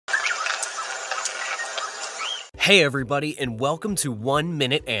Hey everybody, and welcome to 1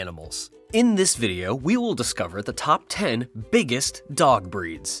 Minute Animals. In this video, we will discover the top 10 biggest dog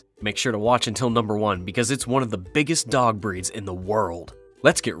breeds. Make sure to watch until number 1 because it's one of the biggest dog breeds in the world.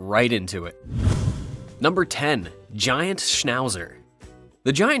 Let's get right into it. Number 10, Giant Schnauzer.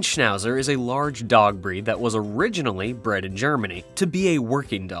 The Giant Schnauzer is a large dog breed that was originally bred in Germany to be a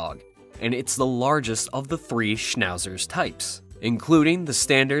working dog, and it's the largest of the 3 Schnauzers types, including the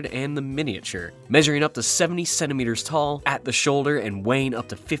standard and the miniature, measuring up to 70 centimeters tall at the shoulder and weighing up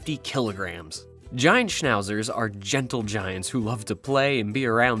to 50 kilograms. Giant Schnauzers are gentle giants who love to play and be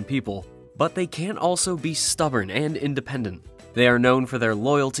around people, but they can also be stubborn and independent. They are known for their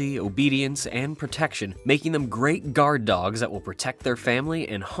loyalty, obedience, and protection, making them great guard dogs that will protect their family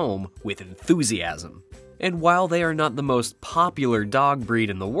and home with enthusiasm. And while they are not the most popular dog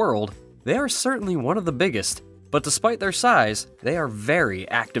breed in the world, they are certainly one of the biggest. But despite their size, they are very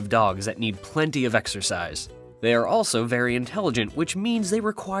active dogs that need plenty of exercise. They are also very intelligent, which means they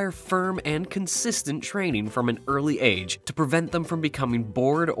require firm and consistent training from an early age to prevent them from becoming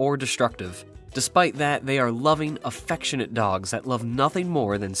bored or destructive. Despite that, they are loving, affectionate dogs that love nothing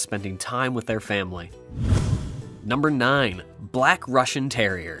more than spending time with their family. Number 9, Black Russian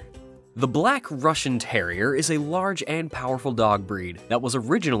Terrier. The Black Russian Terrier is a large and powerful dog breed that was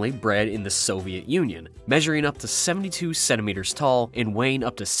originally bred in the Soviet Union, measuring up to 72 centimeters tall and weighing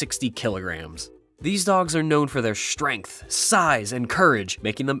up to 60 kilograms. These dogs are known for their strength, size, and courage,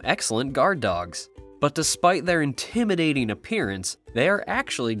 making them excellent guard dogs. But despite their intimidating appearance, they are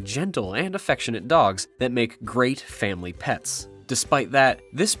actually gentle and affectionate dogs that make great family pets. Despite that,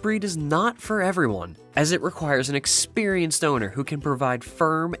 this breed is not for everyone, as it requires an experienced owner who can provide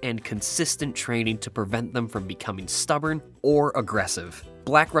firm and consistent training to prevent them from becoming stubborn or aggressive.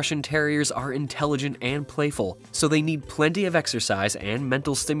 Black Russian Terriers are intelligent and playful, so they need plenty of exercise and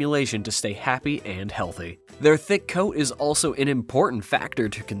mental stimulation to stay happy and healthy. Their thick coat is also an important factor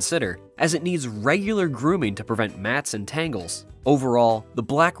to consider, as it needs regular grooming to prevent mats and tangles. Overall, the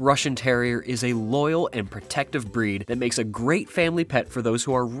Black Russian Terrier is a loyal and protective breed that makes a great family pet for those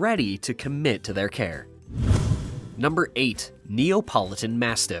who are ready to commit to their care. Number 8, Neapolitan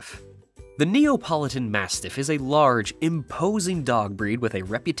Mastiff. The Neapolitan Mastiff is a large, imposing dog breed with a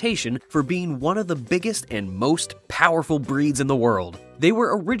reputation for being one of the biggest and most powerful breeds in the world. They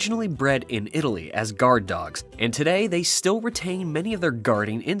were originally bred in Italy as guard dogs, and today they still retain many of their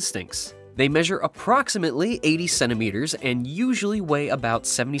guarding instincts. They measure approximately 80 centimeters and usually weigh about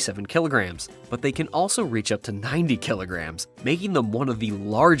 77 kilograms, but they can also reach up to 90 kilograms, making them one of the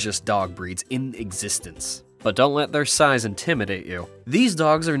largest dog breeds in existence. But don't let their size intimidate you. These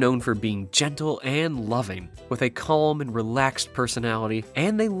dogs are known for being gentle and loving, with a calm and relaxed personality,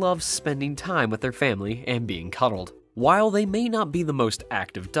 and they love spending time with their family and being cuddled. While they may not be the most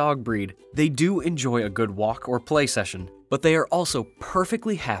active dog breed, they do enjoy a good walk or play session, but they are also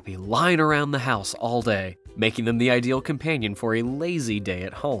perfectly happy lying around the house all day, making them the ideal companion for a lazy day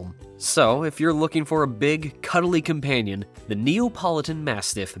at home. So, if you're looking for a big, cuddly companion, the Neapolitan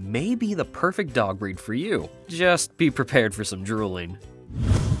Mastiff may be the perfect dog breed for you. Just be prepared for some drooling.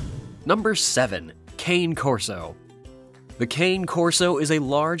 Number 7, Cane Corso. The Cane Corso is a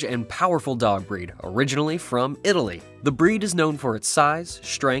large and powerful dog breed, originally from Italy. The breed is known for its size,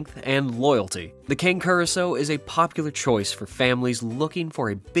 strength, and loyalty. The Cane Corso is a popular choice for families looking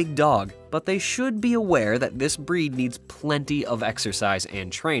for a big dog, but they should be aware that this breed needs plenty of exercise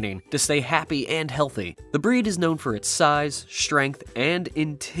and training to stay happy and healthy. The breed is known for its size, strength, and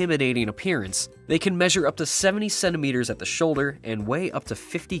intimidating appearance. They can measure up to 70 centimeters at the shoulder and weigh up to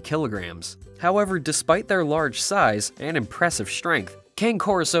 50 kilograms. However, despite their large size and impressive strength, Cane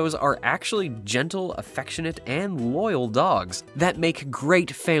Corsos are actually gentle, affectionate, and loyal dogs that make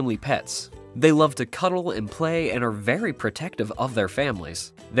great family pets. They love to cuddle and play and are very protective of their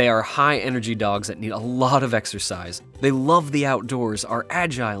families. They are high-energy dogs that need a lot of exercise. They love the outdoors, are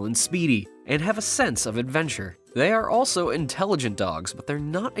agile and speedy, and have a sense of adventure. They are also intelligent dogs, but they're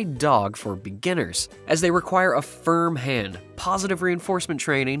not a dog for beginners, as they require a firm hand, positive reinforcement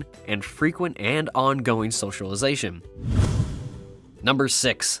training, and frequent and ongoing socialization. Number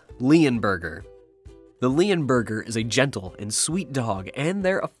 6, Leonberger. The Leonberger is a gentle and sweet dog, and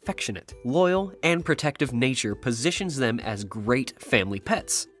their affectionate, loyal, and protective nature positions them as great family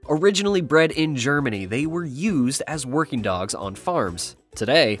pets. Originally bred in Germany, they were used as working dogs on farms.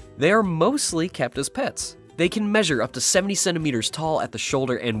 Today, they are mostly kept as pets. They can measure up to 70 centimeters tall at the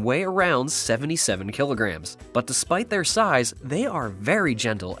shoulder and weigh around 77 kilograms. But despite their size, they are very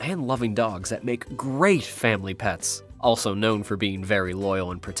gentle and loving dogs that make great family pets. Also known for being very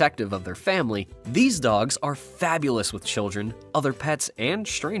loyal and protective of their family, these dogs are fabulous with children, other pets, and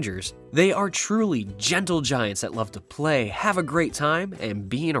strangers. They are truly gentle giants that love to play, have a great time, and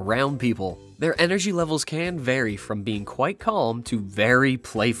being around people. Their energy levels can vary from being quite calm to very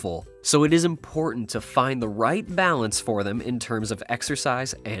playful, so it is important to find the right balance for them in terms of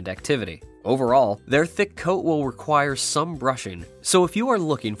exercise and activity. Overall, their thick coat will require some brushing, so if you are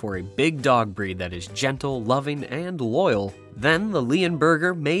looking for a big dog breed that is gentle, loving, and loyal, then the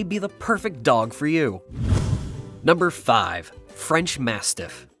Leonberger may be the perfect dog for you. Number 5. French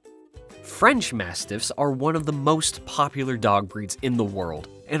Mastiff. French Mastiffs are one of the most popular dog breeds in the world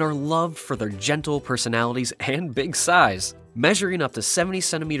and are loved for their gentle personalities and big size. Measuring up to 70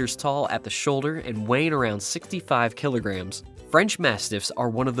 centimeters tall at the shoulder and weighing around 65 kilograms, French Mastiffs are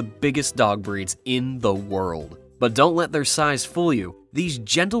one of the biggest dog breeds in the world. But don't let their size fool you. These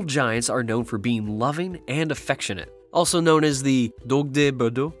gentle giants are known for being loving and affectionate. Also known as the Dog de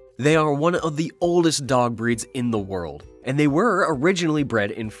Bordeaux, they are one of the oldest dog breeds in the world, and they were originally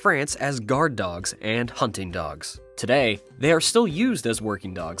bred in France as guard dogs and hunting dogs. Today, they are still used as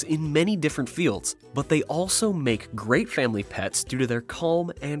working dogs in many different fields, but they also make great family pets due to their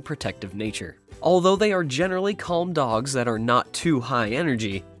calm and protective nature. Although they are generally calm dogs that are not too high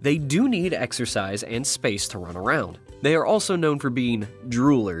energy, they do need exercise and space to run around. They are also known for being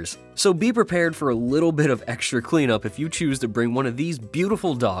droolers, so be prepared for a little bit of extra cleanup if you choose to bring one of these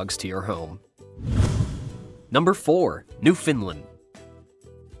beautiful dogs to your home. Number 4. Newfoundland.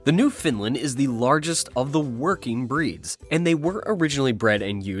 The Newfoundland is the largest of the working breeds, and they were originally bred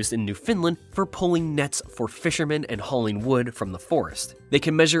and used in Newfoundland for pulling nets for fishermen and hauling wood from the forest. They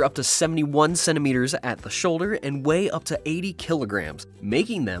can measure up to 71 centimeters at the shoulder and weigh up to 80 kilograms,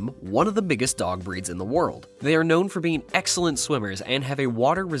 making them one of the biggest dog breeds in the world. They are known for being excellent swimmers and have a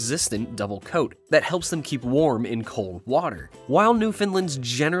water-resistant double coat that helps them keep warm in cold water. While Newfoundlands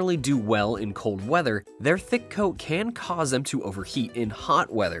generally do well in cold weather, their thick coat can cause them to overheat in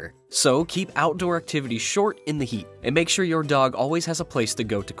hot weather. So keep outdoor activities short in the heat and make sure your dog always has a place to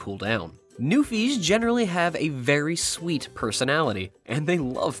go to cool down. Newfies generally have a very sweet personality, and they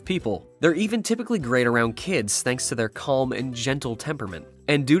love people. They're even typically great around kids thanks to their calm and gentle temperament.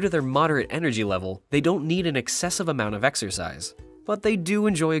 And due to their moderate energy level, they don't need an excessive amount of exercise. But they do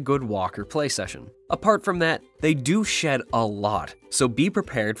enjoy a good walk or play session. Apart from that, they do shed a lot, so be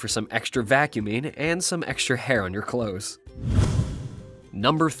prepared for some extra vacuuming and some extra hair on your clothes.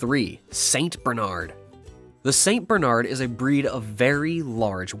 Number 3. Saint Bernard. The Saint Bernard is a breed of very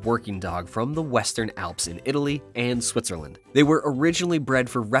large working dog from the Western Alps in Italy and Switzerland. They were originally bred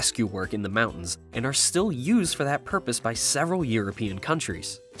for rescue work in the mountains and are still used for that purpose by several European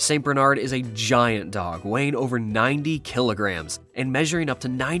countries. Saint Bernard is a giant dog weighing over 90 kilograms and measuring up to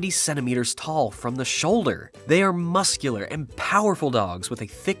 90 centimeters tall from the shoulder. They are muscular and powerful dogs with a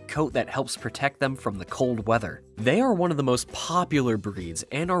thick coat that helps protect them from the cold weather. They are one of the most popular breeds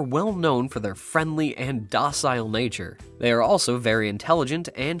and are well known for their friendly and docile nature. They are also very intelligent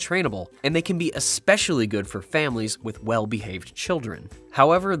and trainable, and they can be especially good for families with well-behaved children.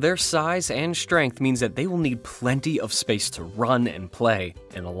 However, their size and strength means that they will need plenty of space to run and play,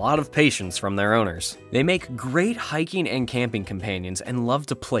 and a lot of patience from their owners. They make great hiking and camping companions and love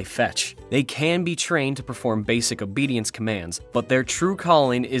to play fetch. They can be trained to perform basic obedience commands, but their true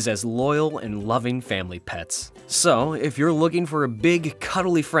calling is as loyal and loving family pets. So, if you're looking for a big,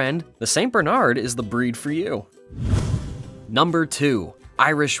 cuddly friend, the Saint Bernard is the breed for you. Number 2.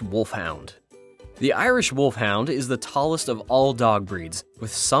 Irish Wolfhound. The Irish Wolfhound is the tallest of all dog breeds,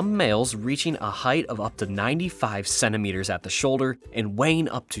 with some males reaching a height of up to 95 centimeters at the shoulder and weighing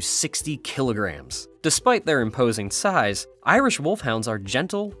up to 60 kilograms. Despite their imposing size, Irish Wolfhounds are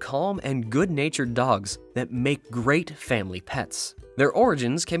gentle, calm, and good-natured dogs that make great family pets. Their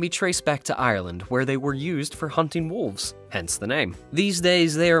origins can be traced back to Ireland, where they were used for hunting wolves, hence the name. These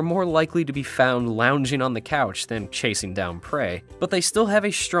days, they are more likely to be found lounging on the couch than chasing down prey, but they still have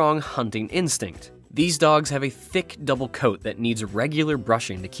a strong hunting instinct. These dogs have a thick double coat that needs regular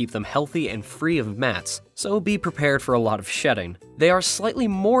brushing to keep them healthy and free of mats, so be prepared for a lot of shedding. They are slightly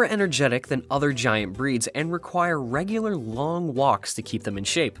more energetic than other giant breeds and require regular long walks to keep them in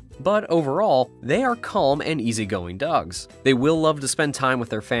shape, but overall, they are calm and easygoing dogs. They will love to spend time with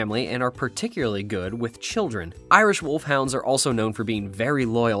their family and are particularly good with children. Irish Wolfhounds are also known for being very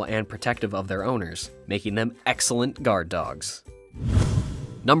loyal and protective of their owners, making them excellent guard dogs.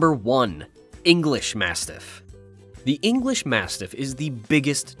 Number 1. English Mastiff. The English Mastiff is the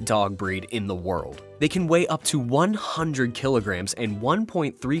biggest dog breed in the world. They can weigh up to 100 kilograms and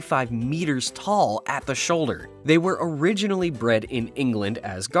 1.35 meters tall at the shoulder. They were originally bred in England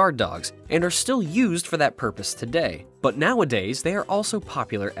as guard dogs and are still used for that purpose today. But nowadays, they are also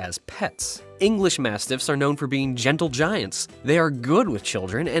popular as pets. English Mastiffs are known for being gentle giants. They are good with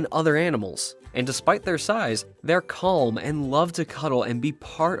children and other animals. And despite their size, they're calm and love to cuddle and be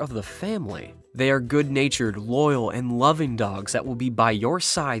part of the family. They are good-natured, loyal, and loving dogs that will be by your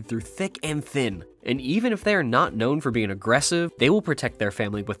side through thick and thin. And even if they are not known for being aggressive, they will protect their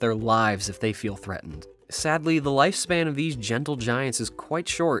family with their lives if they feel threatened. Sadly, the lifespan of these gentle giants is quite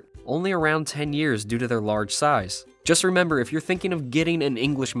short, only around 10 years due to their large size. Just remember, if you're thinking of getting an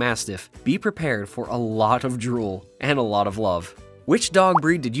English Mastiff, be prepared for a lot of drool and a lot of love. Which dog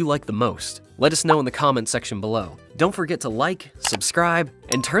breed did you like the most? Let us know in the comment section below. Don't forget to like, subscribe,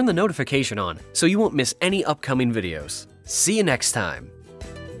 and turn the notification on so you won't miss any upcoming videos. See you next time.